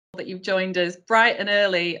that you've joined us bright and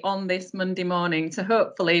early on this Monday morning to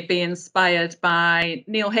hopefully be inspired by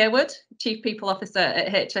Neil Hayward, Chief People Officer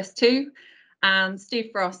at HS2, and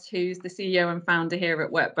Steve Frost, who's the CEO and founder here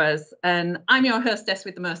at WorkBuzz. And I'm your hostess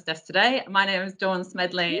with the mostess today. My name is Dawn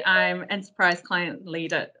Smedley. I'm Enterprise Client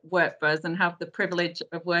Lead at WorkBuzz and have the privilege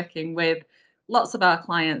of working with lots of our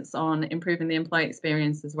clients on improving the employee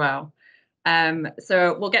experience as well.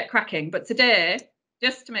 So we'll get cracking. But today,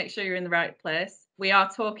 just to make sure you're in the right place, we are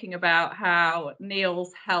talking about how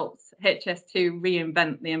Neil's helped HS2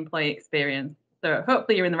 reinvent the employee experience. So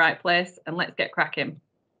hopefully you're in the right place, and let's get cracking.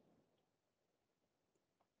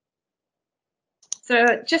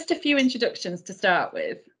 So just a few introductions to start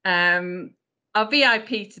with. Our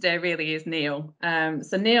VIP today really is Neil.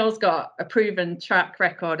 So Neil's got a proven track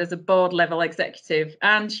record as a board level executive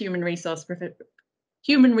and human resources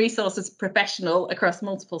professional across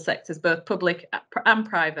multiple sectors, both public and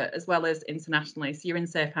private, as well as internationally. So you're in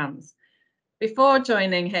safe hands. Before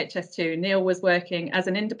joining HS2, Neil was working as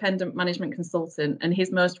an independent management consultant, and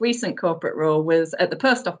his most recent corporate role was at the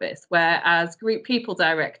Post Office, where as Group People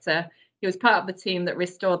Director, he was part of the team that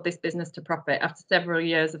restored this business to profit after several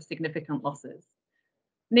years of significant losses.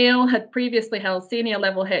 Neil had previously held senior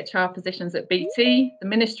level HR positions at BT, the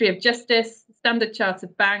Ministry of Justice, Standard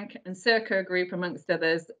Chartered Bank and Serco Group, amongst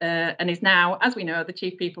others, and is now, as we know, the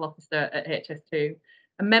Chief People Officer at HS2,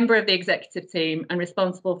 a member of the executive team and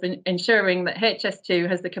responsible for ensuring that HS2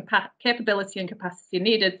 has the capability and capacity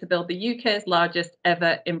needed to build the UK's largest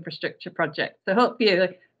ever infrastructure project. So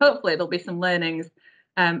hopefully there'll be some learnings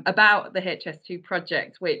about the HS2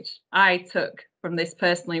 project, which I took from this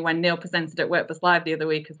personally when Neil presented at WorkBuzz Live the other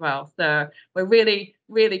week as well. So we're really,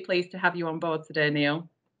 really pleased to have you on board today, Neil.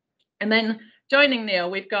 And then joining Neil,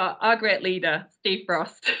 we've got our great leader, Steve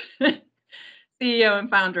Frost, CEO and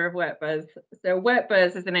founder of WorkBuzz. So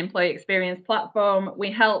WorkBuzz is an employee experience platform.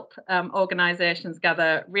 We help organisations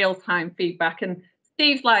gather real-time feedback, and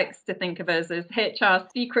Steve likes to think of us as HR's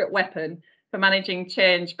secret weapon for managing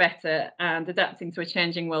change better and adapting to a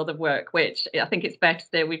changing world of work, which I think it's fair to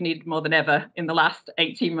say we've needed more than ever in the last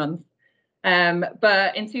 18 months.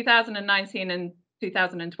 But in 2019 and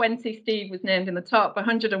 2020, Steve was named in the top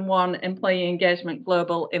 101 employee engagement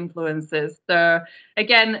global influencers. So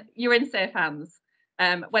again, you're in safe hands,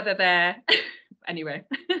 whether they're, anyway.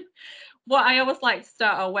 What I always like to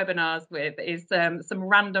start our webinars with is some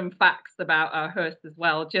random facts about our hosts as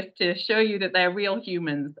well, just to show you that they're real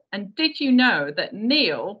humans. And did you know that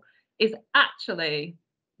Neil is actually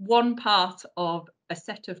one part of a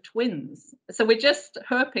set of twins? So we're just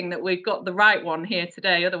hoping that we've got the right one here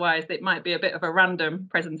today, otherwise it might be a bit of a random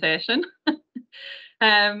presentation.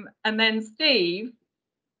 And then Steve,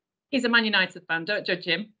 he's a Man United fan, don't judge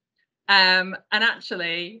him. And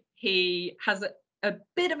actually he has a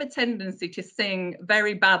bit of a tendency to sing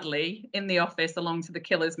very badly in the office along to the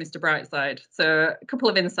Killers' Mr. Brightside. So a couple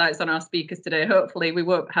of insights on our speakers today. Hopefully we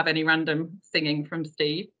won't have any random singing from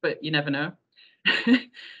Steve, but you never know.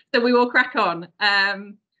 So we will crack on.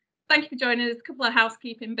 Thank you for joining us. A couple of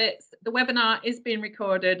housekeeping bits. The webinar is being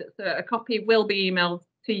recorded, so a copy will be emailed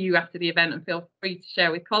to you after the event, and feel free to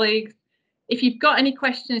share with colleagues. If you've got any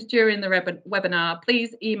questions during the webinar,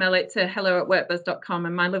 please email it to hello@workbuzz.com,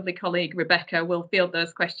 and my lovely colleague Rebecca will field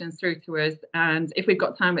those questions through to us. And if we've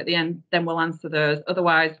got time at the end, then we'll answer those.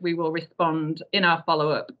 Otherwise, we will respond in our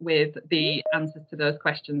follow-up with the answers to those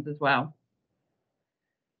questions as well.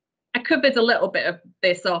 I covered a little bit of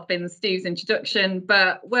this off in Steve's introduction,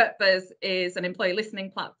 but WorkBuzz is an employee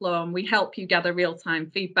listening platform. We help you gather real-time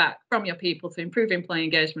feedback from your people to improve employee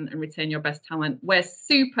engagement and retain your best talent. We're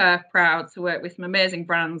super proud to work with some amazing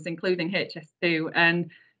brands, including HS2. And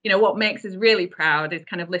you know what makes us really proud is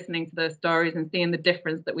kind of listening to those stories and seeing the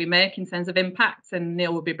difference that we make in terms of impact. And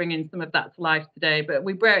Neil will be bringing some of that to life today. But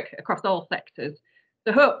we work across all sectors.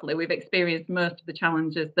 So hopefully we've experienced most of the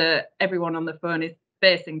challenges that everyone on the phone is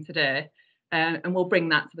facing today, and we'll bring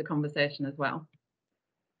that to the conversation as well.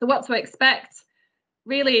 So what to expect?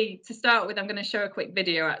 Really, to start with, I'm going to show a quick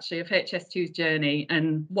video actually of HS2's journey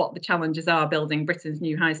and what the challenges are building Britain's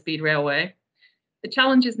new high-speed railway. The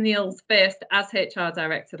challenges Neil's faced as HR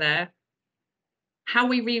director there, how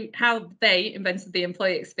they invented the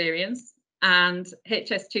employee experience, and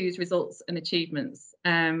HS2's results and achievements.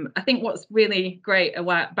 I think what's really great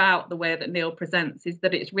about the way that Neil presents is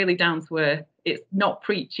that it's really down to earth. It's not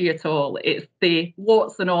preachy at all. It's the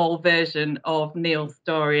warts and all version of Neil's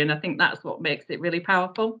story. And I think that's what makes it really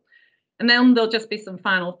powerful. And then there'll just be some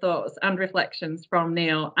final thoughts and reflections from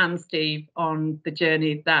Neil and Steve on the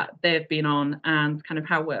journey that they've been on and kind of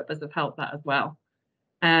how WorkBuzz have helped that as well.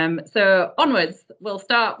 So onwards, we'll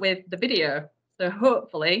start with the video. So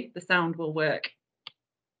hopefully the sound will work.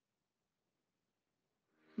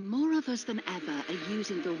 More of us than ever are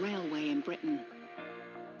using the railway in Britain.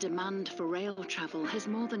 Demand for rail travel has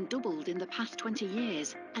more than doubled in the past 20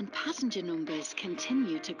 years, and passenger numbers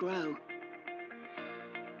continue to grow.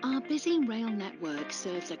 Our busy rail network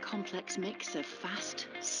serves a complex mix of fast,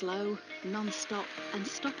 slow, non-stop and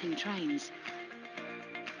stopping trains.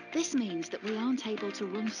 This means that we aren't able to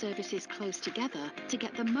run services close together to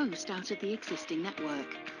get the most out of the existing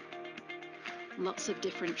network. Lots of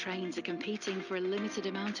different trains are competing for a limited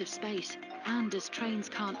amount of space, and as trains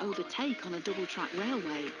can't overtake on a double-track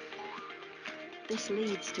railway, this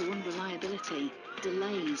leads to unreliability,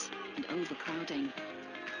 delays and overcrowding.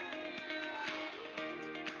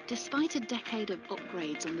 Despite a decade of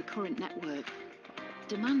upgrades on the current network,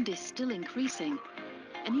 demand is still increasing,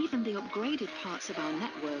 and even the upgraded parts of our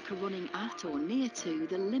network are running at or near to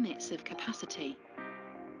the limits of capacity.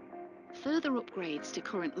 Further upgrades to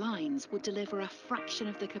current lines would deliver a fraction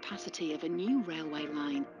of the capacity of a new railway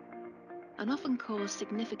line, and often cause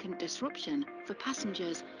significant disruption for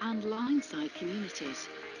passengers and line-side communities.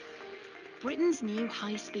 Britain's new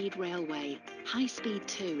high-speed railway, High Speed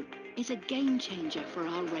 2, is a game changer for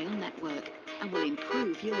our rail network and will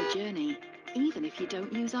improve your journey, even if you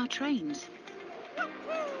don't use our trains.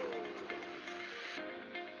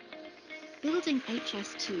 Building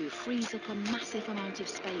HS2 frees up a massive amount of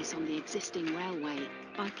space on the existing railway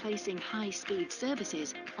by placing high-speed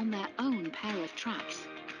services on their own pair of tracks.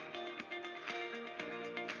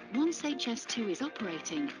 Once HS2 is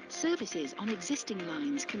operating, services on existing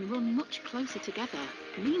lines can run much closer together,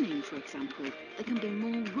 meaning, for example, there can be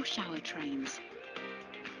more rush-hour trains.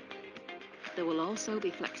 There will also be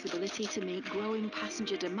flexibility to meet growing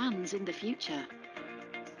passenger demands in the future.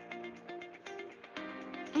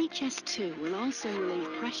 HS2 will also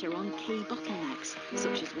relieve pressure on key bottlenecks,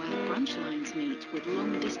 such as where branch lines meet with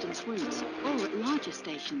long-distance routes or at larger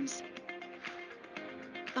stations.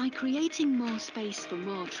 By creating more space for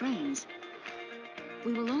more trains,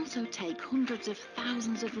 we will also take hundreds of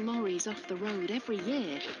thousands of lorries off the road every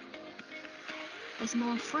year, as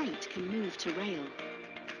more freight can move to rail.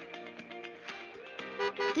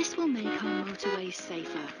 This will make our motorways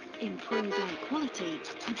safer, improve air quality,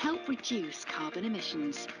 and help reduce carbon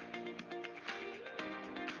emissions.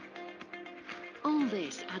 All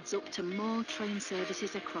this adds up to more train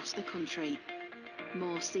services across the country,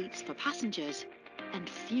 more seats for passengers, and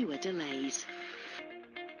fewer delays.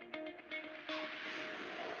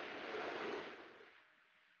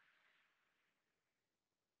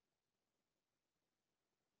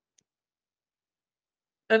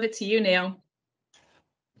 Over to you, Neil.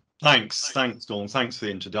 Thanks, Dawn. Thanks for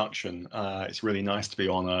the introduction. It's really nice to be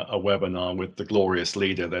on a webinar with the glorious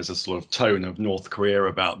leader. There's a sort of tone of North Korea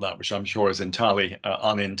about that, which I'm sure is entirely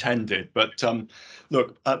unintended. But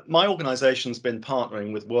look, my organization's been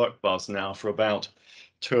partnering with WorkBuzz now for about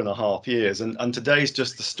 2.5 years, and today's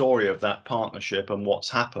just the story of that partnership and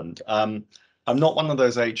what's happened. I'm not one of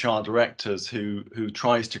those HR directors who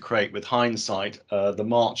tries to create with hindsight the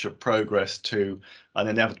march of progress to an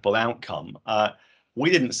inevitable outcome. We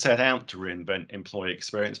didn't set out to reinvent employee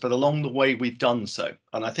experience, but along the way we've done so.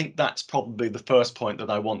 And I think that's probably the first point that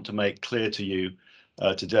I want to make clear to you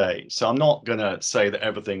today. So I'm not going to say that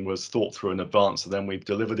everything was thought through in advance and then we've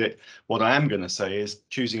delivered it. What I am going to say is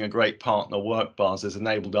choosing a great partner, WorkBuzz, has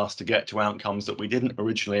enabled us to get to outcomes that we didn't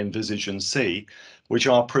originally envisage and see, which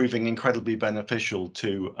are proving incredibly beneficial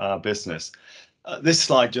to our business. This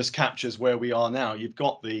slide just captures where we are now. You've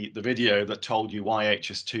got the video that told you why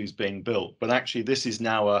HS2 is being built, but actually this is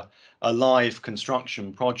now a live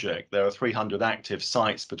construction project. There are 300 active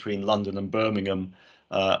sites between London and Birmingham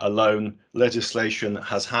alone. Legislation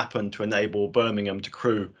has happened to enable Birmingham to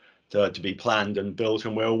Crewe to be planned and built,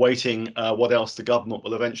 and we're awaiting what else the government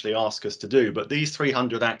will eventually ask us to do. But these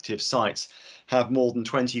 300 active sites have more than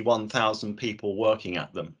 21,000 people working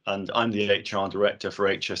at them. And I'm the HR director for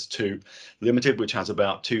HS2 Limited, which has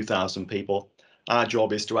about 2,000 people. Our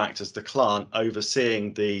job is to act as the client,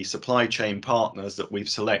 overseeing the supply chain partners that we've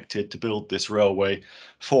selected to build this railway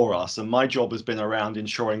for us. And my job has been around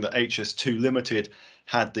ensuring that HS2 Limited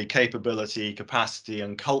had the capability, capacity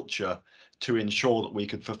and culture to ensure that we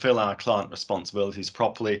could fulfill our client responsibilities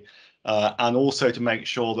properly, and also to make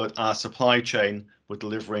sure that our supply chain were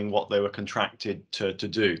delivering what they were contracted to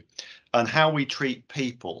do. And how we treat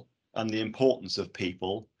people and the importance of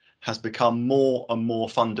people has become more and more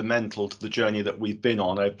fundamental to the journey that we've been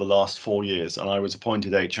on over the last 4 years. And I was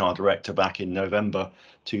appointed HR director back in November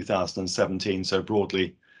 2017, so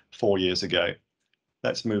broadly 4 years ago.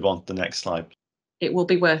 Let's move on to the next slide. It will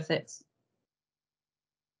be worth it.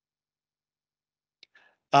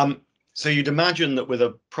 So you'd imagine that with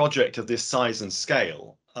a project of this size and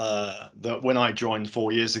scale, that when I joined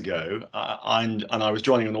 4 years ago, and I was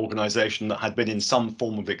joining an organisation that had been in some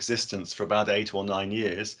form of existence for about 8 or 9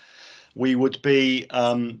 years, we would be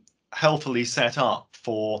healthily set up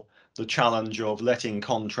for the challenge of letting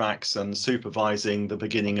contracts and supervising the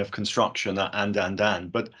beginning of construction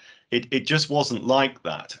but it just wasn't like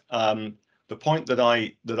that. The point that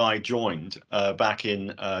I joined back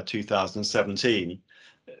in 2017,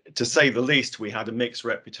 to say the least, we had a mixed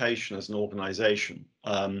reputation as an organisation.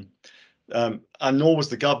 And nor was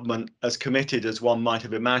the government as committed as one might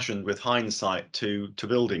have imagined with hindsight to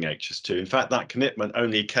building HS2. In fact, that commitment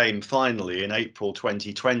only came finally in April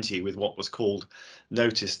 2020 with what was called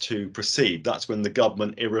notice to proceed. That's when the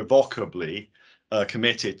government irrevocably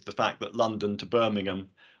committed to the fact that London to Birmingham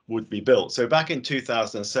would be built. So back in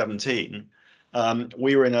 2017,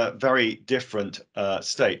 we were in a very different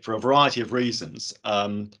state for a variety of reasons.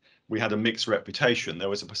 We had a mixed reputation. There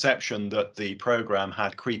was a perception that the programme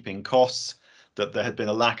had creeping costs, that there had been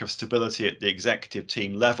a lack of stability at the executive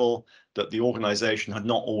team level, that the organisation had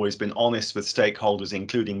not always been honest with stakeholders,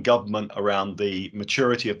 including government, around the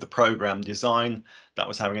maturity of the programme design. That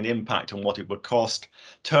was having an impact on what it would cost.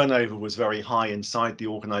 Turnover was very high inside the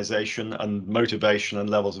organisation, and motivation and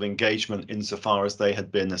levels of engagement insofar as they had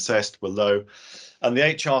been assessed were low. And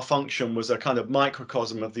the HR function was a kind of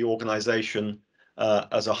microcosm of the organisation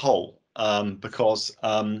as a whole, because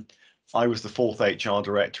I was the 4th HR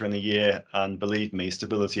director in a year, and believe me,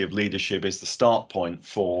 stability of leadership is the start point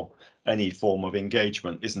for any form of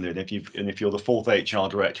engagement, isn't it? If you're the 4th HR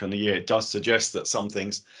director in a year, it does suggest that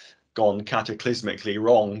something's gone cataclysmically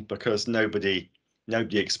wrong, because nobody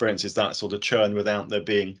experiences that sort of churn without there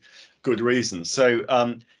being good reasons. So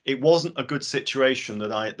it wasn't a good situation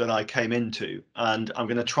that I came into, and I'm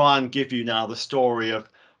going to try and give you now the story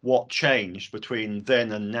of what changed between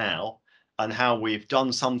then and now, and how we've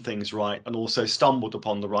done some things right and also stumbled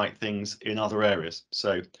upon the right things in other areas.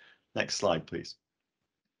 So next slide, please.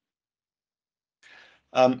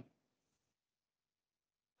 Our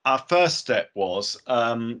first step was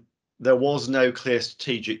there was no clear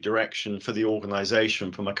strategic direction for the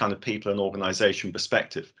organisation from a kind of people and organisation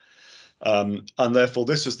perspective. And therefore,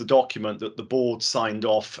 this was the document that the board signed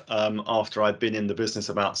off after I'd been in the business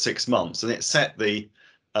about 6 months, and it set the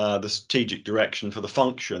strategic direction for the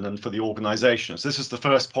function and for the organisation. So this is the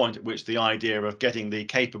first point at which the idea of getting the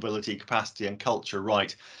capability, capacity and culture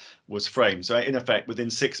right was framed. So in effect, within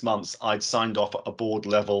 6 months, I'd signed off at a board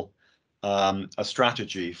level a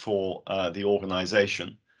strategy for the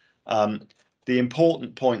organisation. The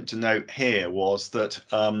important point to note here was that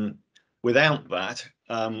without that,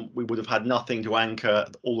 we would have had nothing to anchor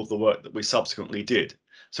all of the work that we subsequently did.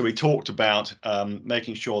 So we talked about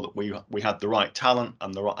making sure that we had the right talent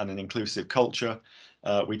and an inclusive culture.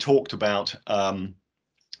 We talked about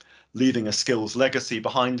leaving a skills legacy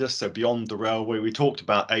behind us. So beyond the railway, we talked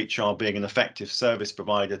about HR being an effective service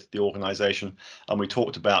provider to the organisation, and we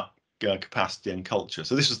talked about capacity and culture.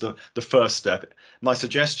 So this was the first step. My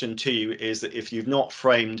suggestion to you is that if you've not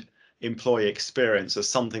framed employee experience as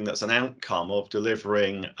something that's an outcome of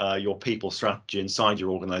delivering your people strategy inside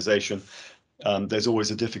your organisation, there's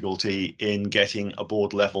always a difficulty in getting a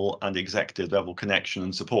board level and executive level connection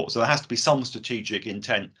and support. So there has to be some strategic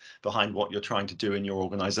intent behind what you're trying to do in your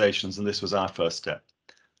organizations, and this was our first step.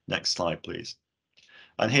 Next slide, please.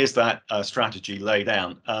 And here's that strategy laid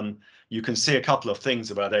out. You can see a couple of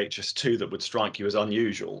things about HS2 that would strike you as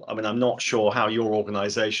unusual. I mean, I'm not sure how your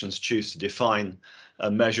organizations choose to define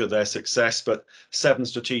and measure their success, but 7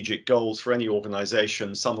 strategic goals for any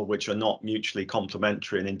organization, some of which are not mutually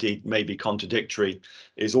complementary and indeed maybe contradictory,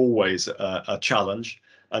 is always a challenge.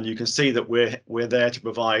 And you can see that we're there to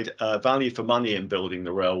provide value for money in building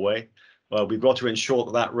the railway. We've got to ensure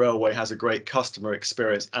that that railway has a great customer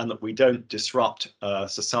experience and that we don't disrupt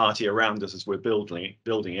society around us as we're building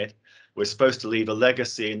it. We're supposed to leave a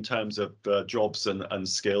legacy in terms of jobs and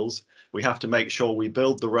skills. We have to make sure we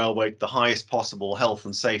build the railway to the highest possible health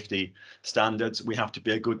and safety standards. We have to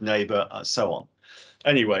be a good neighbour, so on.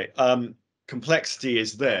 Anyway, complexity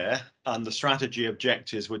is there, and the strategy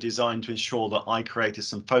objectives were designed to ensure that I created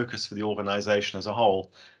some focus for the organisation as a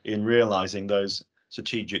whole in realising those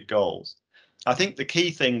strategic goals. I think the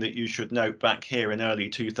key thing that you should note back here in early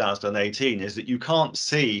 2018 is that you can't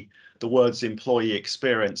see the words employee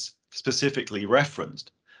experience specifically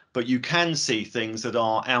referenced, but you can see things that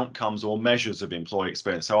are outcomes or measures of employee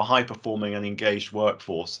experience. So a high performing and engaged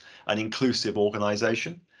workforce, an inclusive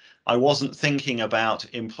organisation. I wasn't thinking about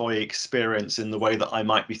employee experience in the way that I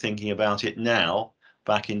might be thinking about it now,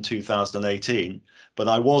 back in 2018, but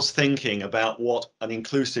I was thinking about what an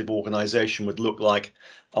inclusive organisation would look like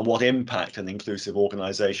and what impact an inclusive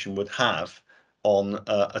organisation would have on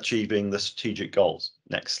achieving the strategic goals.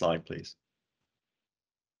 Next slide, please.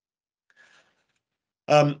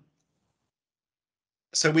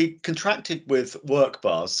 So we contracted with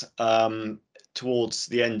WorkBuzz towards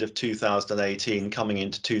the end of 2018, coming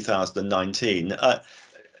into 2019.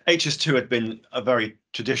 HS2 had been a very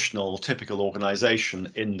traditional, typical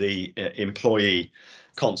organization in the employee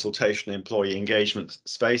consultation, employee engagement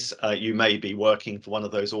space. You may be working for one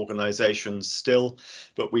of those organizations still,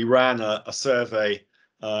 but we ran a survey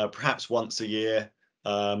perhaps once a year,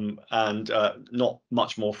 and not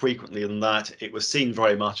much more frequently than that. It was seen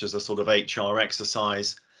very much as a sort of HR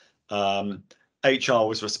exercise. HR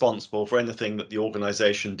was responsible for anything that the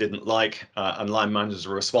organization didn't like, and line managers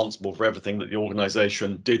were responsible for everything that the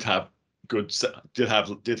organization did have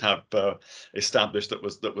established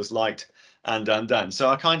that was liked and done.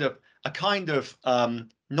 So a kind of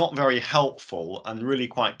not very helpful and really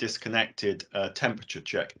quite disconnected temperature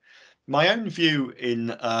check. My own view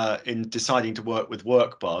in deciding to work with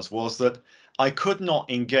WorkBuzz was that I could not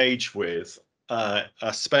engage with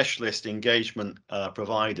a specialist engagement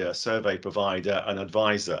provider, survey provider, and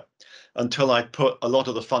advisor until I'd put a lot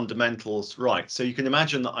of the fundamentals right. So you can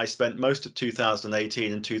imagine that I spent most of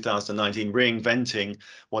 2018 and 2019 reinventing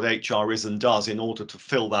what HR is and does in order to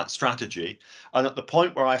fill that strategy. And at the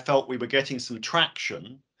point where I felt we were getting some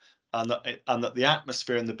traction, and that the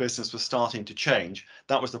atmosphere in the business was starting to change,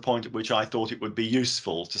 that was the point at which I thought it would be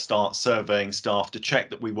useful to start surveying staff to check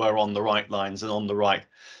that we were on the right lines and on the right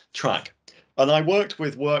track. And I worked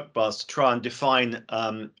with WorkBuzz to try and define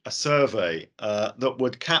a survey that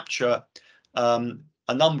would capture a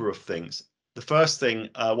number of things. The first thing,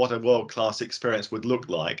 what a world-class experience would look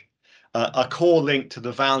like, a core link to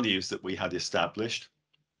the values that we had established,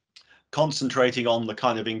 concentrating on the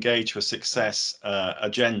kind of engage for success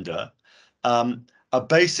agenda, a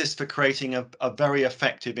basis for creating a very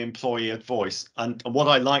effective employee voice. And what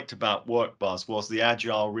I liked about WorkBuzz was the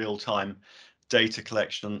agile real-time data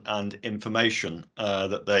collection and information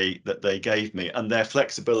that they gave me, and their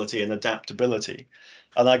flexibility and adaptability.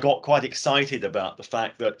 And I got quite excited about the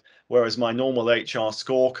fact that whereas my normal HR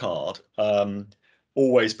scorecard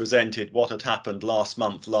always presented what had happened last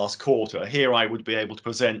month, last quarter, here I would be able to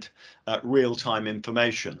present real-time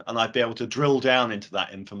information, and I'd be able to drill down into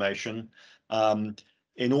that information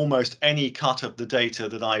in almost any cut of the data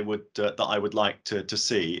that I would like to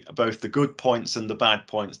see, both the good points and the bad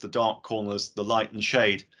points, the dark corners, the light and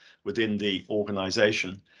shade within the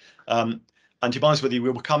organization. And to be honest with you,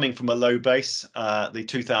 we were coming from a low base. The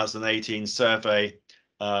 2018 survey,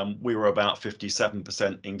 we were about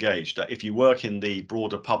 57% engaged. If you work in the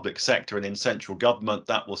broader public sector and in central government,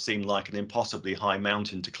 that will seem like an impossibly high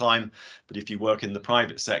mountain to climb. But if you work in the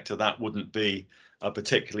private sector, that wouldn't be a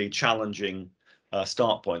particularly challenging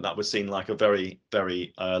start point. That would seem like a very,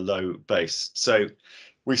 very low base. So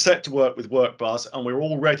we set to work with WorkBuzz, and we're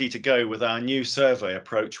all ready to go with our new survey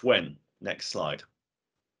approach when? Next slide.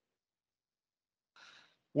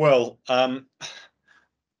 Well,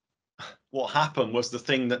 what happened was the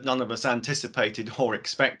thing that none of us anticipated or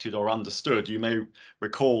expected or understood. You may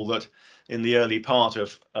recall that in the early part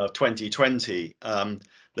of 2020,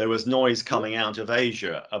 there was noise coming out of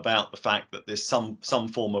Asia about the fact that there's some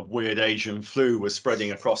form of weird Asian flu was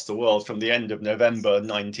spreading across the world from the end of November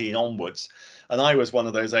 19 onwards. And I was one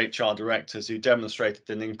of those HR directors who demonstrated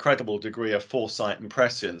an incredible degree of foresight and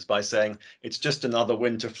prescience by saying, it's just another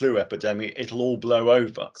winter flu epidemic, it'll all blow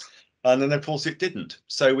over. And then, of course, it didn't.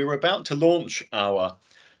 So we were about to launch our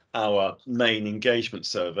main engagement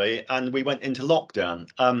survey, and we went into lockdown.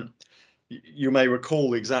 You may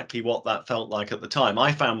recall exactly what that felt like at the time.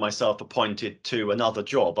 I found myself appointed to another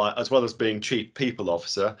job. As well as being Chief People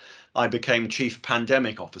Officer, I became Chief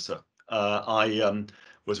Pandemic Officer. I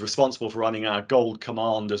was responsible for running our Gold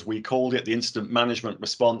Command, as we called it, the incident management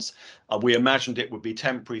response. We imagined it would be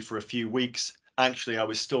temporary for a few weeks. Actually, I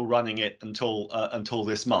was still running it until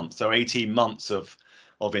this month. So 18 months of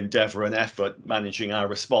endeavour and effort managing our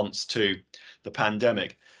response to the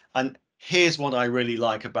pandemic. And here's what I really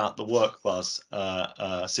like about the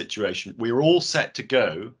WorkBuzz situation. We were all set to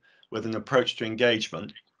go with an approach to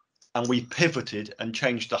engagement, and we pivoted and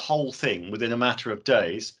changed the whole thing within a matter of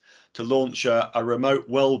days to launch a remote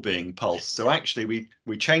wellbeing pulse. So actually,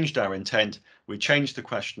 we changed our intent, we changed the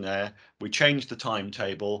questionnaire, we changed the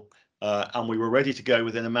timetable, and we were ready to go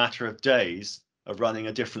within a matter of days of running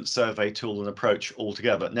a different survey tool and approach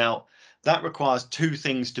altogether. Now, that requires two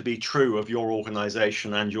things to be true of your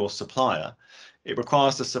organization and your supplier. It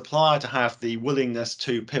requires the supplier to have the willingness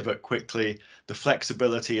to pivot quickly, the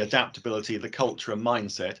flexibility, adaptability, the culture and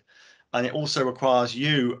mindset. And it also requires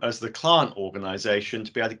you as the client organization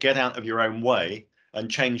to be able to get out of your own way and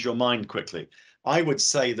change your mind quickly. I would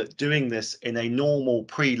say that doing this in a normal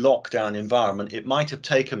pre-lockdown environment, it might have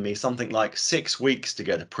taken me something like 6 weeks to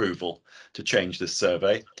get approval to change this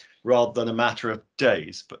survey, rather than a matter of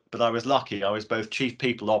days. But I was lucky. I was both Chief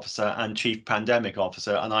People Officer and Chief Pandemic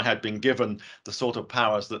Officer, and I had been given the sort of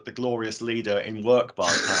powers that the glorious leader in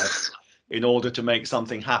WorkBuzz had in order to make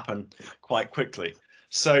something happen quite quickly.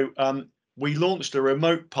 So we launched a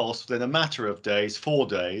remote pulse within a matter of days, 4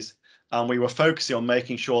 days, and we were focusing on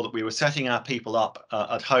making sure that we were setting our people up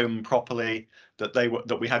at home properly,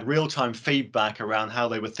 that we had real-time feedback around how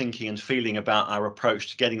they were thinking and feeling about our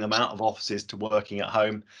approach to getting them out of offices to working at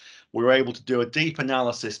home. We were able to do a deep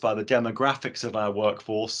analysis by the demographics of our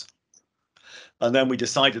workforce. And then we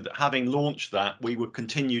decided that having launched that, we would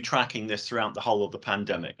continue tracking this throughout the whole of the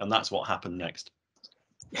pandemic. And that's what happened next.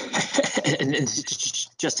 and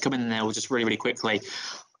just to come in there, just really quickly,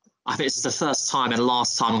 I think this is the first time and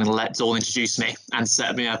last time I'm going to let Dawn introduce me and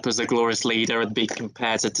set me up as a glorious leader and be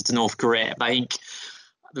compared to North Korea. But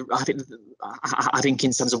I think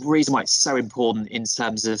in terms of the reason why it's so important in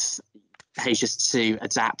terms of HS2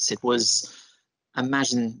 adapted was,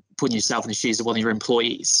 imagine putting yourself in the shoes of one of your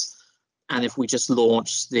employees. And if we just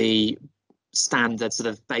launched the standard sort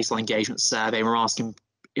of baseline engagement survey, we're asking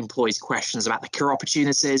employees questions about the career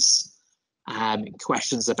opportunities,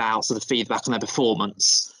 questions about sort of feedback on their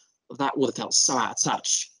performance, that would have felt so out of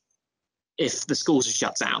touch if the schools are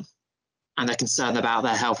shut down and they're concerned about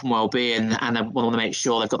their health and well-being and they want to make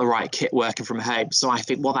sure they've got the right kit working from home. So I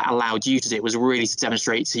think what that allowed you to do was really to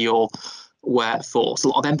demonstrate to your workforce a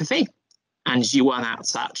lot of empathy, and you weren't out of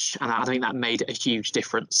touch. And I think that made a huge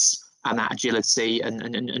difference, and that agility and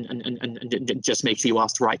just make sure you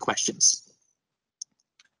ask the right questions.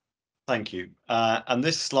 Thank you. And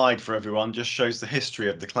this slide for everyone just shows the history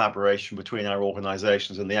of the collaboration between our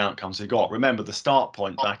organisations and the outcomes we got. Remember, the start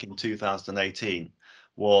point back in 2018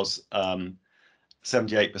 was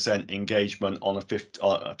 78% engagement on a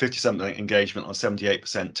 57% engagement on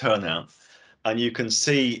 78% turnout. And you can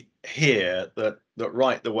see here that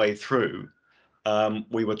right the way through,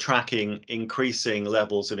 we were tracking increasing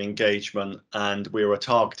levels of engagement, and we were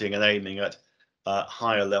targeting and aiming at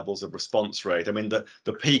higher levels of response rate. I mean,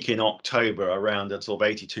 the peak in October around a sort of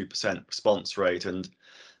 82% response rate and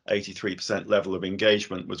 83% level of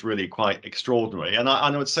engagement was really quite extraordinary. And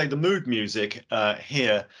I would say the mood music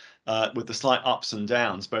here, with the slight ups and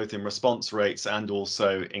downs, both in response rates and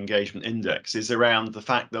also engagement index, is around the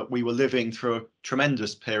fact that we were living through a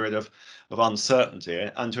tremendous period of uncertainty.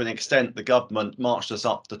 And to an extent, the government marched us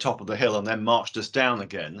up the top of the hill and then marched us down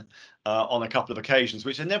again on a couple of occasions,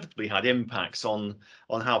 which inevitably had impacts on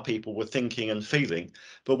how people were thinking and feeling.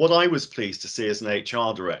 But what I was pleased to see as an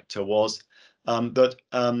HR director was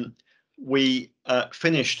that we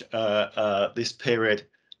finished this period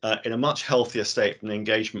in a much healthier state from an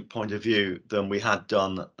engagement point of view than we had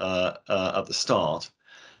done at the start.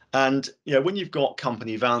 And you know, when you've got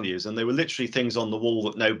company values, and they were literally things on the wall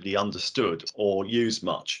that nobody understood or used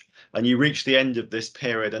much, and you reach the end of this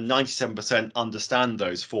period and 97% understand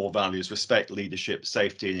those 4 values: respect, leadership,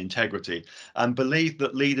 safety and integrity, and believe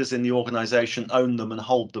that leaders in the organization own them and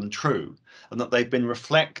hold them true, and that they've been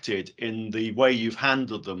reflected in the way you've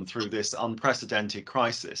handled them through this unprecedented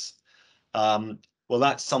crisis. Well,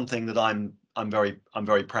 that's something that I'm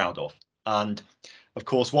very proud of. And of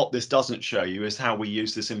course, what this doesn't show you is how we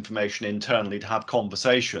use this information internally to have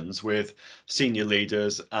conversations with senior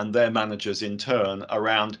leaders and their managers in turn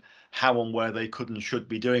around how and where they could and should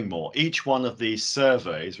be doing more. Each one of these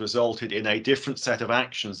surveys resulted in a different set of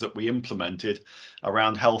actions that we implemented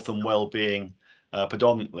around health and well-being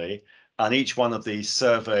predominantly. And each one of these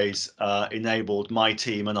surveys enabled my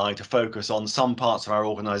team and I to focus on some parts of our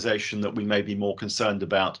organisation that we may be more concerned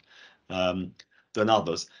about than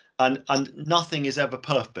others. And nothing is ever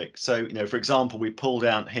perfect. So, you know, for example, we pulled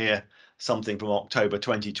out here something from October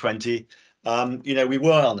 2020. You know, we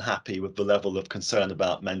were unhappy with the level of concern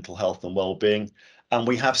about mental health and well-being, and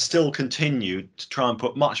we have still continued to try and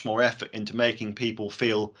put much more effort into making people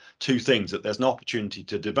feel 2 things: that there's an opportunity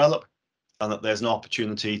to develop and that there's an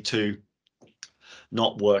opportunity to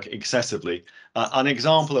not work excessively. An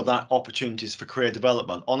example of that opportunities for career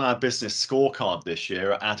development on our business scorecard this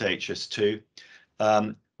year at HS2,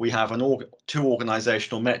 we have 2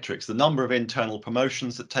 organizational metrics: the number of internal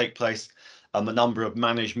promotions that take place and the number of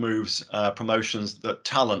managed moves, promotions, that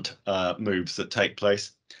talent moves that take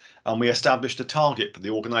place. And we established a target for the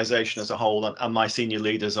organization as a whole, and my senior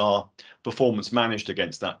leaders are performance managed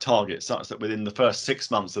against that target, such that within the first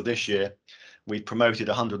 6 months of this year, we promoted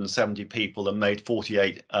 170 people and made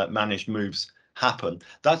 48 managed moves happen.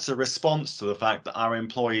 That's a response to the fact that our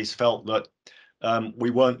employees felt that we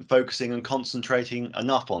weren't focusing and concentrating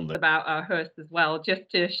enough on them. About our hosts as well, just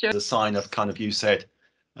to show the sign of kind of you said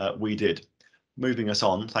we did. Moving us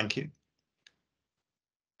on, thank you.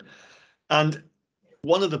 And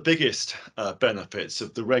one of the biggest benefits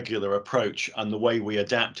of the regular approach and the way we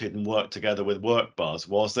adapted and worked together with WorkBuzz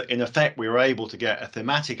was that in effect we were able to get a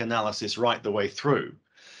thematic analysis right the way through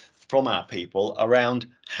from our people around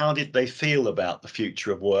how did they feel about the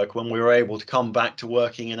future of work when we were able to come back to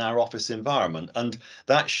working in our office environment. And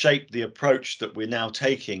that shaped the approach that we're now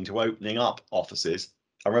taking to opening up offices.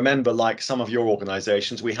 I remember, like some of your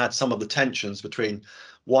organizations, we had some of the tensions between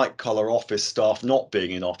white collar office staff not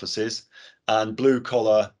being in offices and blue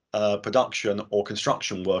collar production or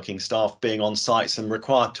construction working staff being on sites and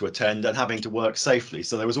required to attend and having to work safely.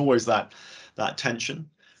 So there was always that tension.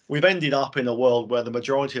 We've ended up in a world where the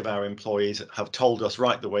majority of our employees have told us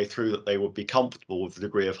right the way through that they would be comfortable with the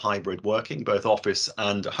degree of hybrid working, both office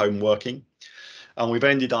and home working. And we've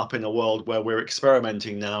ended up in a world where we're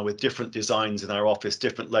experimenting now with different designs in our office,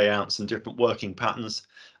 different layouts and different working patterns.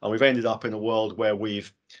 And we've ended up in a world where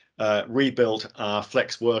we've rebuilt our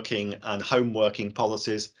flex working and home working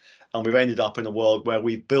policies. And we've ended up in a world where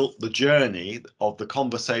we've built the journey of the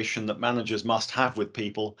conversation that managers must have with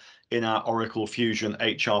people in our Oracle Fusion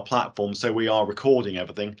HR platform. So we are recording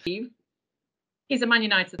everything. He's a Man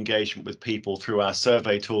United. Engagement with people through our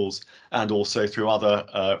survey tools and also through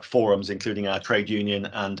other forums, including our trade union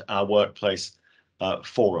and our workplace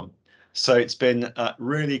forum. So it's been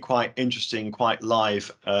really quite interesting, quite live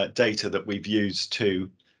data that we've used to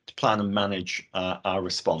plan and manage our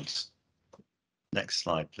response. Next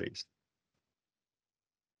slide, please.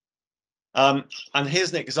 And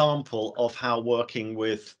here's an example of how working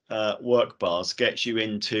with WorkBuzz gets you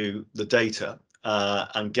into the data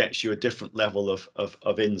and gets you a different level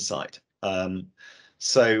of insight.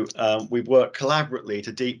 So we've worked collaboratively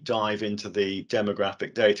to deep dive into the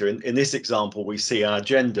demographic data. In this example, we see our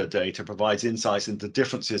gender data provides insights into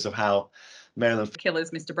differences of how male and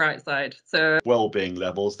killers, Mr. Brightside. So well-being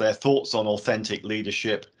levels, their thoughts on authentic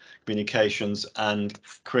leadership, communications and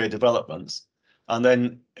career developments. And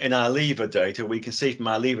then in our leaver data, we can see from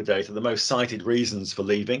our leaver data the most cited reasons for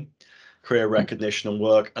leaving, career recognition and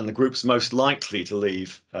work, and the groups most likely to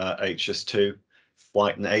leave HS2,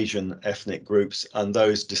 white and Asian ethnic groups, and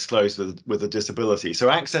those disclosed with a disability. So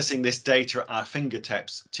accessing this data at our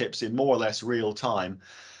fingertips in more or less real time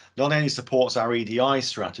not only supports our EDI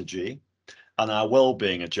strategy and our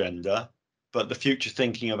well-being agenda, but the future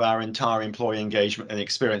thinking of our entire employee engagement and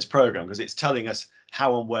experience program, because it's telling us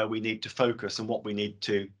how and where we need to focus and what we need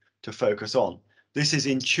to focus on. This is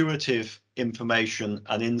intuitive information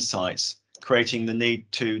and insights, creating the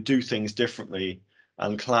need to do things differently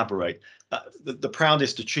and collaborate. The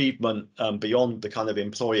proudest achievement beyond the kind of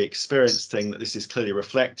employee experience thing that this is clearly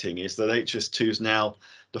reflecting is that HS2 is now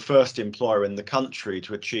the first employer in the country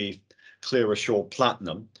to achieve Clear Assured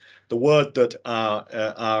Platinum. The word that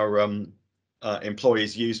our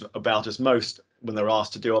employees use about us most when they're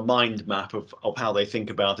asked to do a mind map of how they think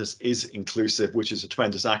about us is inclusive, which is a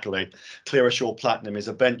tremendous accolade. Clear Assured Platinum is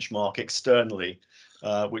a benchmark externally,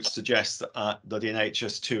 which suggests that in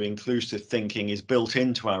HS2 inclusive thinking is built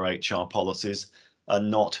into our HR policies and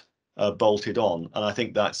not bolted on. And I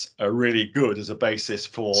think that's really good as a basis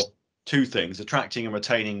for two things: attracting and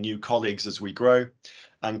retaining new colleagues as we grow,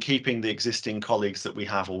 and keeping the existing colleagues that we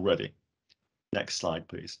have already. Next slide,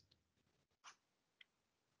 please.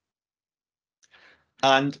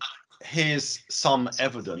 And here's some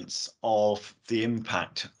evidence of the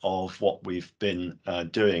impact of what we've been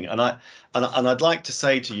doing. And I'd like to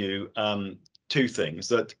say to you two things.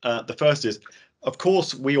 That the first is, of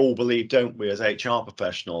course, we all believe, don't we, as HR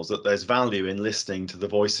professionals, that there's value in listening to the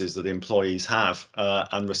voices that employees have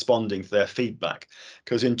and responding to their feedback,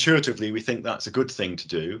 because intuitively we think that's a good thing to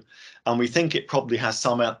do. And we think it probably has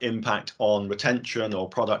some impact on retention or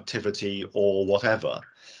productivity or whatever.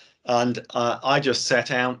 And I just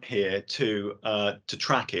set out here to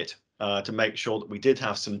track it, to make sure that we did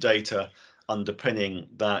have some data underpinning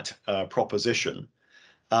that proposition.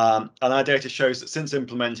 And our data shows that since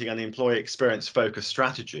implementing an employee experience focused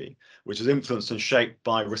strategy, which is influenced and shaped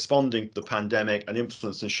by responding to the pandemic and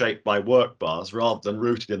influenced and shaped by WorkBuzz rather than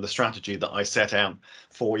rooted in the strategy that I set out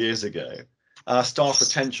 4 years ago, our staff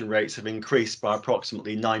retention rates have increased by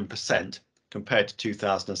approximately 9% compared to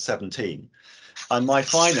 2017. And my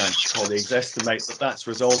finance colleagues estimate that that's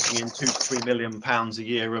resulting in £2 to £3 million a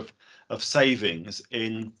year of savings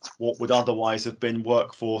in what would otherwise have been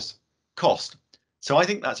workforce cost. So I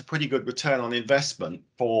think that's a pretty good return on investment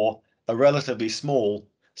for a relatively small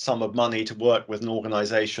sum of money to work with an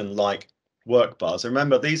organisation like WorkBuzz. And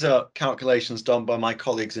remember, these are calculations done by my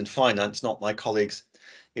colleagues in finance, not my colleagues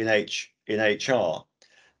in HR.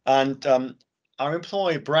 And our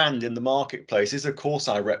employee brand in the marketplace is, of course,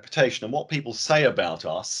 our reputation. And what people say about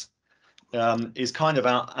us is kind of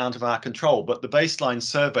out of our control. But the baseline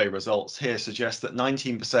survey results here suggest that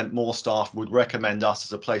 19% more staff would recommend us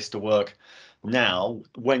as a place to work now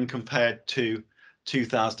when compared to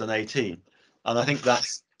 2018. And I think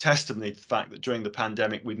that's testimony to the fact that during the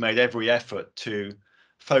pandemic, we've made every effort to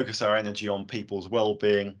focus our energy on people's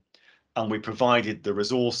well-being, and we provided the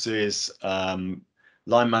resources,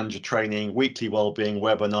 line manager training, weekly wellbeing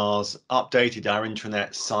webinars, updated our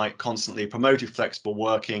intranet site constantly, promoted flexible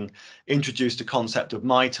working, introduced a concept of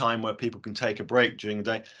my time where people can take a break during the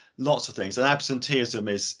day, lots of things. And absenteeism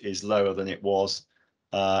is lower than it was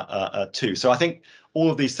too. So I think all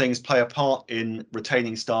of these things play a part in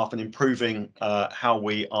retaining staff and improving how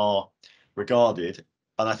we are regarded.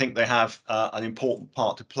 And I think they have an important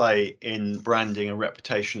part to play in branding and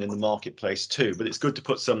reputation in the marketplace too. But it's good to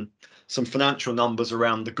put some financial numbers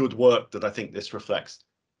around the good work that I think this reflects.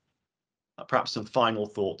 Perhaps some final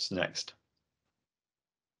thoughts next.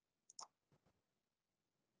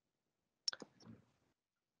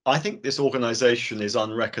 I think this organisation is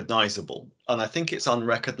unrecognisable, and I think it's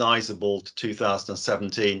unrecognisable to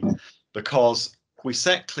 2017 because we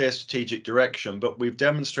set clear strategic direction, but we've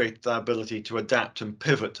demonstrated our ability to adapt and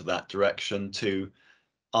pivot to that direction to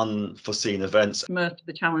unforeseen events. Most of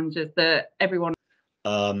the challenges that everyone.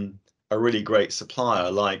 A really great supplier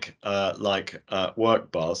like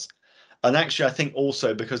WorkBuzz, and actually I think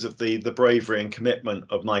also because of the bravery and commitment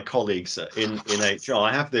of my colleagues in HR.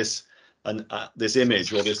 I have this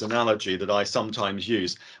image or this analogy that I sometimes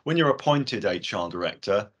use. When you're appointed HR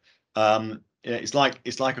director, it's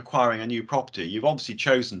like acquiring a new property. You've obviously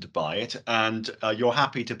chosen to buy it, and you're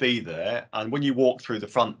happy to be there. And when you walk through the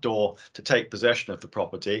front door to take possession of the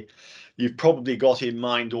property, you've probably got in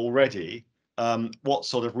mind already what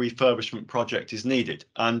sort of refurbishment project is needed.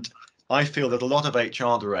 And I feel that a lot of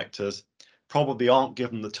HR directors probably aren't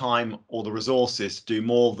given the time or the resources to do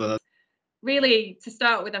more than really, to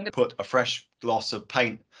start with, I'm going to put a fresh gloss of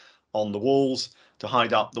paint on the walls to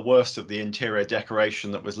hide up the worst of the interior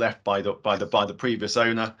decoration that was left by the previous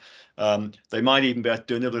owner. They might even be able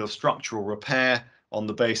to do a little structural repair on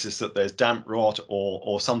the basis that there's damp rot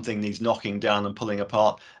or something needs knocking down and pulling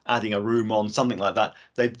apart, adding a room on, something like that.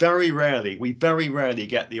 We very rarely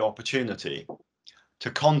get the opportunity to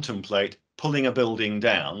contemplate pulling a building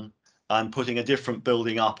down and putting a different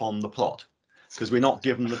building up on the plot, because we're not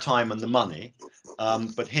given the time and the money.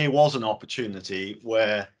 But here was an opportunity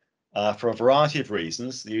where, for a variety of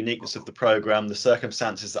reasons, the uniqueness of the programme, the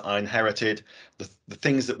circumstances that I inherited, the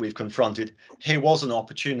things that we've confronted, here was an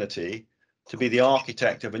opportunity to be the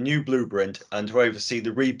architect of a new blueprint and to oversee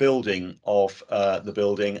the rebuilding of the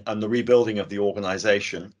building and the rebuilding of the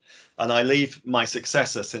organisation. And I leave my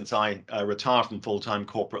successor, since I retire from full-time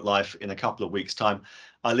corporate life in a couple of weeks' time,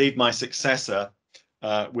 I leave my successor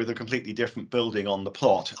with a completely different building on the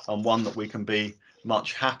plot, and one that we can be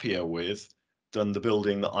much happier with than the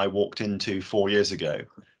building that I walked into 4 years ago.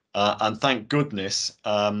 And thank goodness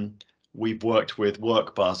we've worked with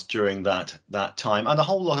WorkBuzz during that time, and a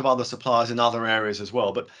whole lot of other suppliers in other areas as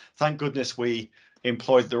well. But thank goodness we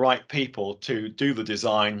employed the right people to do the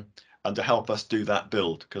design and to help us do that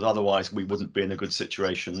build, because otherwise we wouldn't be in a good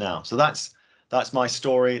situation now. So that's my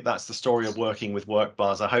story. That's the story of working with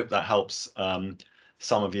WorkBuzz. I hope that helps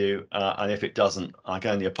some of you, and if it doesn't, I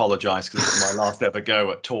can only apologise, because this is my last ever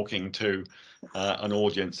go at talking to an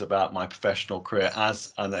audience about my professional career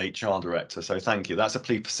as an HR director. So thank you. That's a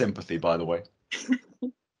plea for sympathy, by the way.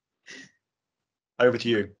 Over to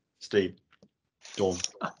you, Steve. Dawn.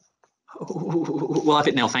 Well, I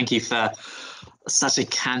think, Neil, thank you for such a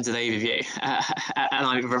candid overview. And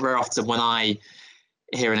I very often, when I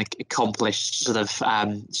hear an accomplished sort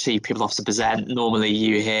of chief people officer present, normally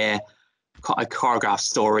you hear quite a choreographed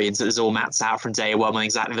story, and so it's all mapped out from day one and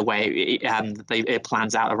exactly the way it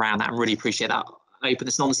plans out around that. And really appreciate that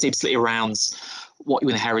openness and honesty, particularly around what you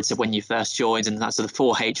inherited when you first joined, and that sort of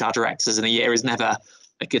 4 HR directors in a year is never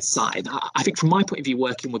a good sign. I think from my point of view,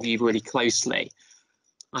 working with you really closely,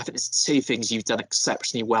 I think there's 2 things you've done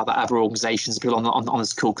exceptionally well that other organisations, people on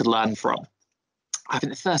this call could learn from. I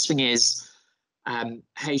think the first thing is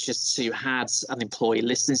HS2 had an employee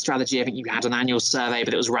listening strategy. I think you had an annual survey,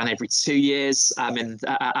 but it was run every 2 years in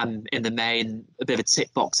the main, a bit of a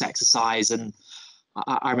tick box exercise. And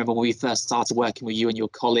I remember when we first started working with you and your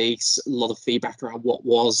colleagues, a lot of feedback around what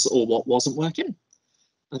was or what wasn't working.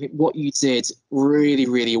 I think what you did really,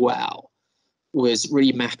 really well was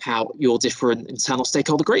really map out your different internal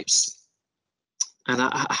stakeholder groups. And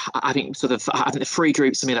I think I think the three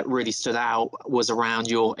groups to me that really stood out was around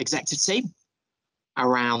your executive team,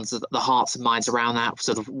 around the hearts and minds around that.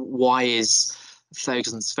 Sort of why is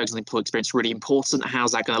focus on employee experience really important?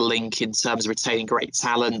 How's that going to link in terms of retaining great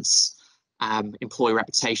talents, employee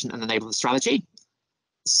reputation, and enabling strategy?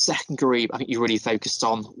 Second group I think you really focused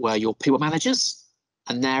on were your people managers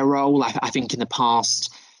and their role. I think in the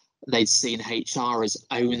past they'd seen HR as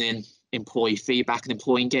owning employee feedback and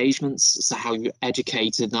employee engagements. So how you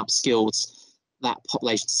educated and upskilled that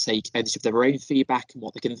population to take ownership of their own feedback and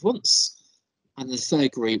what they can influence. And the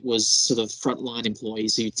third group was sort of frontline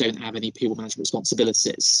employees who don't have any people management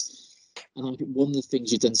responsibilities. And I think one of the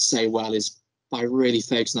things you've done so well is by really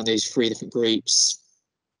focusing on those three different groups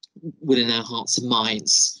within our hearts and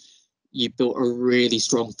minds, you built a really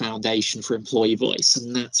strong foundation for employee voice.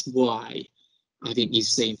 And that's why I think you've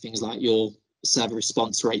seen things like your survey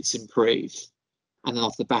response rates improve. And then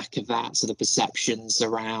off the back of that, sort of perceptions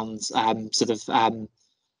around the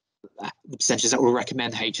percentages that will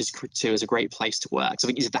recommend HS2 as a great place to work. So I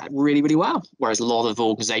think you did that really, really well. Whereas a lot of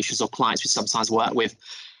organizations or clients we sometimes work with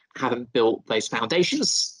haven't built those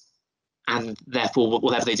foundations. And therefore,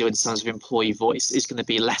 whatever they do in terms of employee voice is going to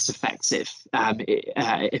be less effective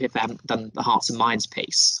if they haven't done the hearts and minds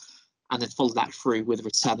piece. And then follow that through with the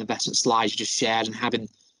return on investment slides you just shared, and having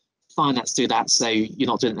finance do that so you're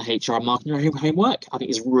not doing the HR marketing homework. I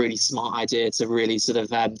think is a really smart idea to really sort of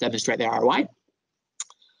demonstrate the ROI.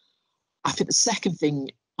 I think the second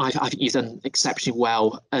thing I think you've done exceptionally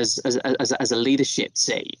well as a leadership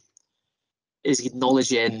team is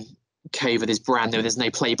acknowledging COVID is brand new. There's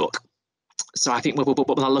no playbook. So I think when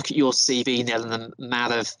I look at your CV, Neil, and the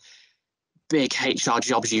amount of big HR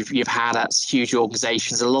jobs you've had at huge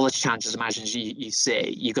organisations, a lot of challenges, imagine you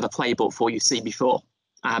see, you've got a playbook for you've seen before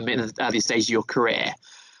in the early stage of your career.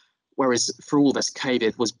 Whereas for all of us,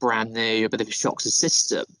 COVID was brand new, a bit of a shock to the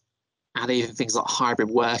system. And even things like hybrid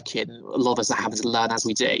working, a lot of us are having to learn as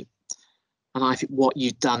we do. And I think what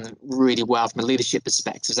you've done really well from a leadership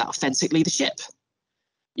perspective is that authentic leadership.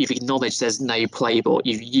 You've acknowledged there's no playbook.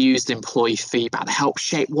 You've used employee feedback to help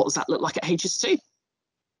shape what does that look like at HS2.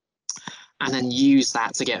 And then use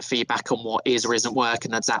that to get feedback on what is or isn't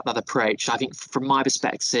working, and adapt that approach. I think from my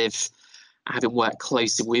perspective, having worked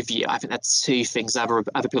closely with you, I think that's two things other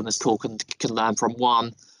people on this call can learn from.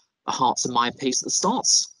 One, the hearts and mind piece at the start,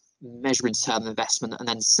 measuring return on investment, and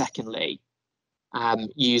then secondly,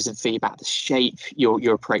 using feedback to shape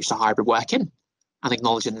your approach to hybrid working, and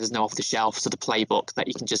acknowledging there's no off-the-shelf sort of playbook that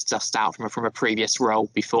you can just dust out from a previous role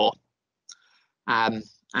before. And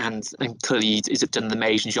clearly you've done an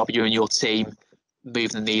amazing job, you and your team, moving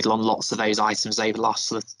the needle on lots of those items over the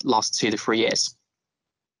last 2 to 3 years.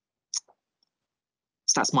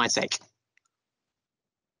 So that's my take.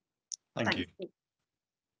 Thank you.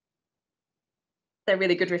 They're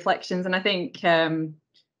really good reflections, and I think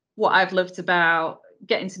what I've loved about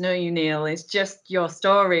getting to know you, Neil, is just your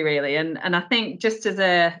story, really. And I think just as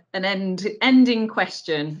an ending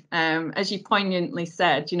question, as you poignantly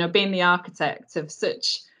said, you know, being the architect of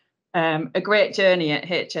such a great journey at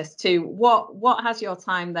HS2, what has your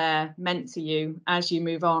time there meant to you as you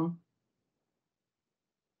move on?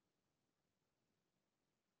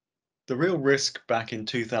 The real risk back in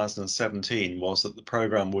 2017 was that the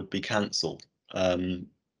programme would be cancelled.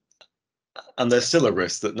 And there's still a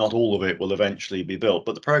risk that not all of it will eventually be built,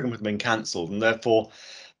 but the programme had been cancelled, and therefore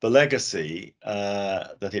the legacy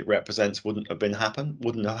that it represents wouldn't have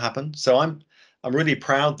happened. So I'm really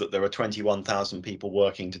proud that there are 21,000 people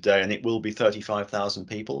working today, and it will be 35,000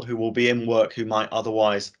 people who will be in work who might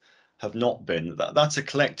otherwise have not been. That's a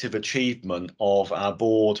collective achievement of our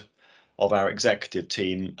board, of our executive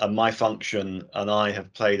team, and my function and I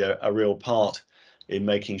have played a real part in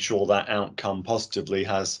making sure that outcome positively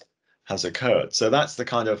has occurred. So that's the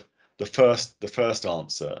kind of the first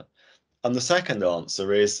answer. And the second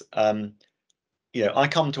answer is, you know, I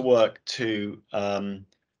come to work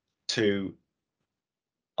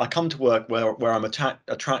where I'm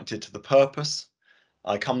attracted to the purpose.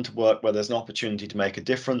 I come to work where there's an opportunity to make a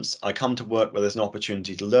difference. I come to work where there's an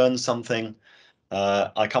opportunity to learn something.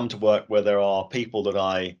 I come to work where there are people that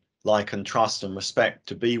I like and trust and respect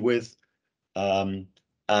to be with, and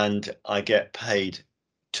I get paid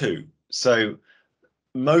too. So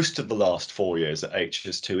most of the last 4 years at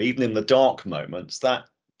HS2, even in the dark moments, that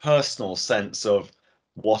personal sense of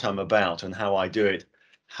what I'm about and how I do it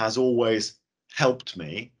has always helped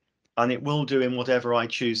me, and it will do in whatever I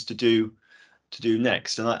choose to do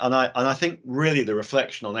next. And I think really the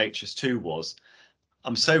reflection on HS2 was,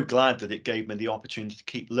 I'm so glad that it gave me the opportunity to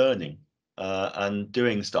keep learning and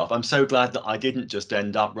doing stuff. I'm so glad that I didn't just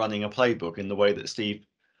end up running a playbook in the way that Steve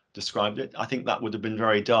described it, I think that would have been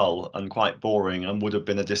very dull and quite boring and would have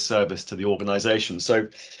been a disservice to the organisation. So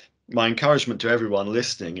my encouragement to everyone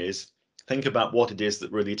listening is think about what it is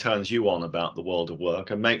that really turns you on about the world of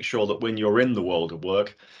work, and make sure that when you're in the world of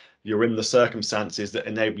work, you're in the circumstances that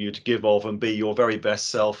enable you to give of and be your very best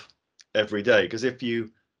self every day. Because if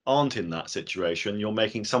you aren't in that situation, you're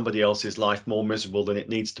making somebody else's life more miserable than it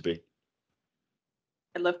needs to be.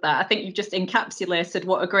 I love that. I think you've just encapsulated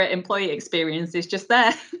what a great employee experience is just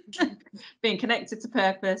there. Being connected to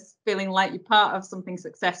purpose, feeling like you're part of something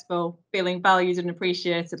successful, feeling valued and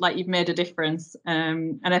appreciated, like you've made a difference.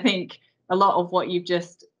 And I think a lot of what you've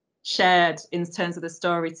just shared in terms of the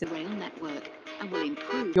story to rail network and will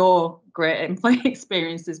improve your great employee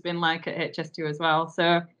experience has been like at HS2 as well.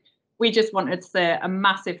 So we just wanted to say a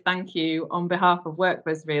massive thank you on behalf of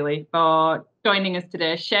WorkBuzz, really, for joining us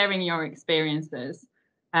today, sharing your experiences,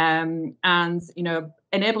 and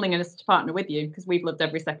enabling us to partner with you, because we've loved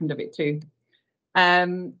every second of it too.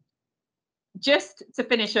 Just to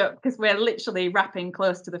finish up, because we're literally wrapping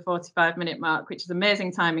close to the 45-minute mark, which is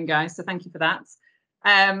amazing timing, guys, so thank you for that.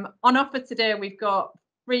 On offer today, we've got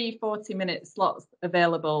 3 40-minute slots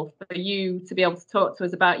available for you to be able to talk to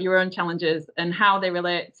us about your own challenges and how they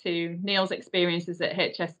relate to Neil's experiences at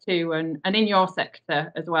HS2 and in your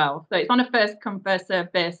sector as well. So it's on a first come, first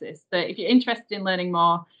served basis. So if you're interested in learning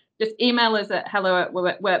more, just email us at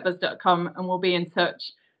hello@workbuzz.com and we'll be in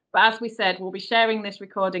touch. But as we said, we'll be sharing this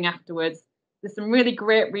recording afterwards. There's some really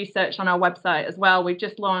great research on our website as well. We've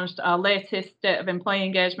just launched our latest State of Employee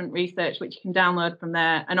Engagement research, which you can download from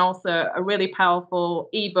there, and also a really powerful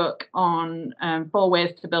ebook on 4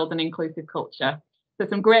 ways to build an inclusive culture. So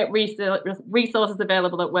some great resources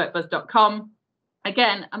available at workbuzz.com.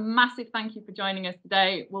 Again, a massive thank you for joining us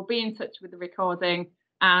today. We'll be in touch with the recording,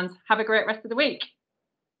 and have a great rest of the week.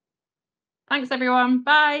 Thanks, everyone.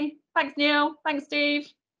 Bye. Thanks, Neil. Thanks,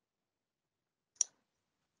 Steve.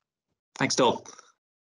 Thanks, Dawn.